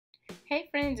Hey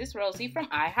friends, it's Rosie from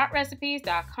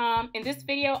iHeartRecipes.com. In this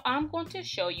video, I'm going to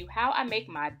show you how I make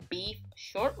my beef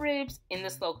short ribs in the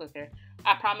slow cooker.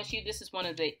 I promise you this is one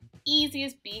of the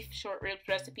easiest beef short ribs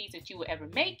recipes that you will ever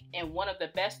make and one of the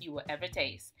best you will ever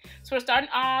taste. So we're starting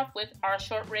off with our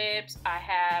short ribs. I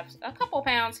have a couple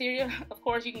pounds here. Of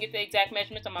course, you can get the exact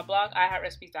measurements on my blog,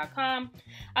 iHeartRecipes.com.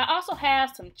 I also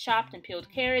have some chopped and peeled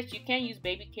carrots. You can use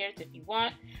baby carrots if you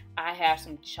want. I have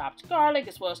some chopped garlic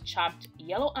as well as chopped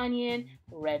yellow onion,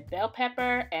 red bell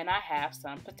pepper, and I have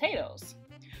some potatoes.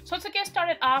 So to get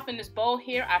started off in this bowl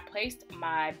here, I placed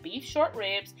my beef short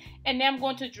ribs, and now I'm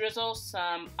going to drizzle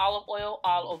some olive oil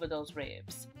all over those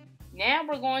ribs. Now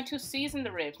we're going to season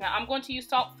the ribs. Now I'm going to use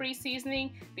salt-free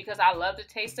seasoning because I love the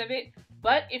taste of it,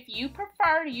 but if you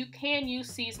prefer, you can use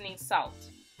seasoning salt.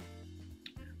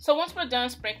 So once we're done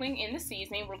sprinkling in the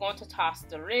seasoning, we're going to toss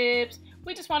the ribs.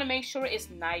 We just want to make sure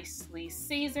it's nicely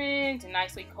seasoned and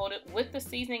nicely coated with the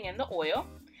seasoning and the oil.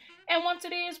 And once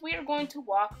it is, we are going to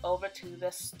walk over to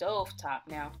the stove top.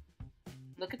 Now,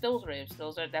 look at those ribs.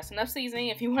 That's enough seasoning.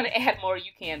 If you want to add more,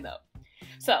 you can though.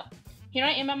 So here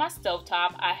I am at my stove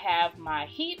top. I have my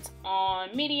heat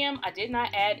on medium. I did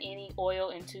not add any oil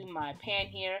into my pan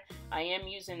here. I am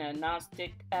using a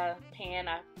non-stick pan.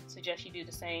 I suggest you do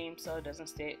the same so it doesn't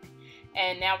stick.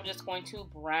 And now we're just going to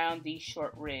brown these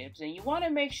short ribs. And you want to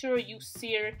make sure you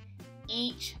sear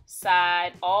each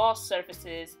side, all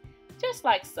surfaces, just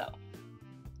like so.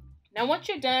 Now once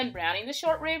you're done browning the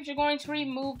short ribs, you're going to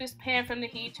remove this pan from the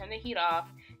heat, turn the heat off,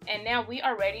 and now we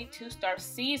are ready to start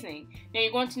seasoning. Now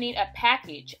you're going to need a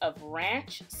package of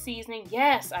ranch seasoning.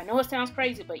 Yes, I know it sounds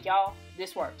crazy, but y'all,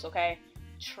 this works, okay?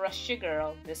 Trust your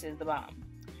girl, this is the bomb.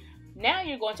 Now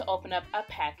you're going to open up a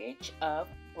package of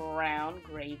brown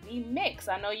gravy mix.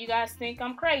 I know you guys think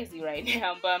I'm crazy right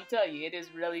now, but I'm telling you, it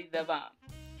is really the bomb.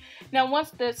 Now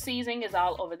once the seasoning is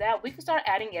all over that, we can start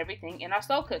adding everything in our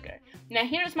slow cooker. Now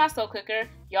here's my slow cooker.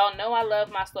 Y'all know I love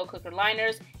my slow cooker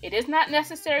liners. It is not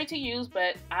necessary to use,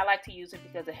 but I like to use it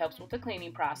because it helps with the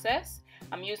cleaning process.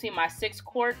 I'm using my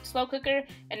 6-quart slow cooker,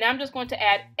 and now I'm just going to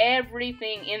add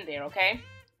everything in there, okay?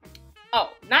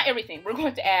 Oh, not everything. We're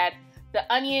going to add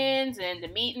the onions and the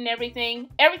meat and everything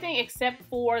except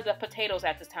for the potatoes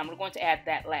at this time. We're going to add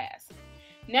that last.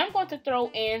 Now I'm going to throw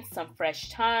in some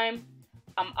fresh thyme.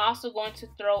 I'm also going to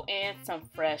throw in some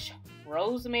fresh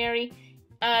rosemary.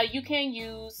 You can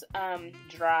use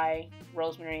dry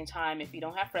rosemary and thyme if you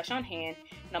don't have fresh on hand.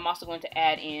 And I'm also going to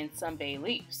add in some bay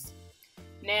leaves.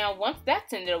 Now once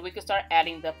that's in there, we can start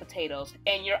adding the potatoes.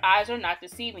 And your eyes are not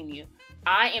deceiving you.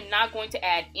 I am not going to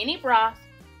add any broth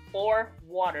or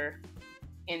water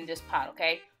in this pot,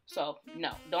 okay? So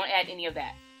no, don't add any of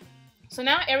that. So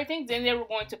now everything's in there. We're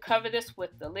going to cover this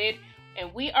with the lid,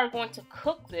 and we are going to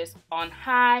cook this on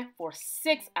high for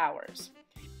 6 hours.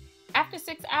 After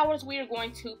 6 hours, we are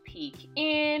going to peek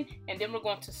in, and then we're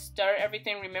going to stir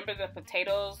everything. Remember, the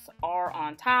potatoes are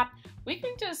on top. We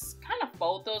can just kind of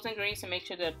fold those ingredients and make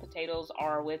sure the potatoes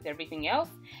are with everything else.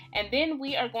 And then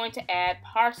we are going to add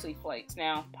parsley flakes.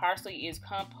 Now, parsley is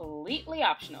completely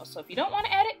optional, so if you don't want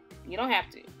to add it, you don't have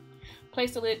to.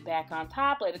 Place the lid back on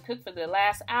top, let it cook for the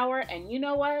last hour, and you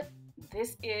know what?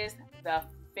 This is the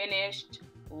finished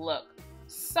look.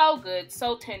 So good,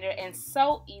 so tender, and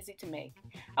so easy to make.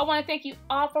 I want to thank you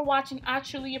all for watching. I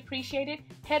truly appreciate it.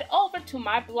 Head over to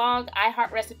my blog,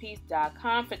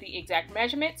 iHeartRecipes.com, for the exact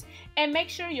measurements, and make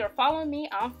sure you're following me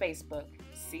on Facebook.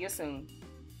 See you soon.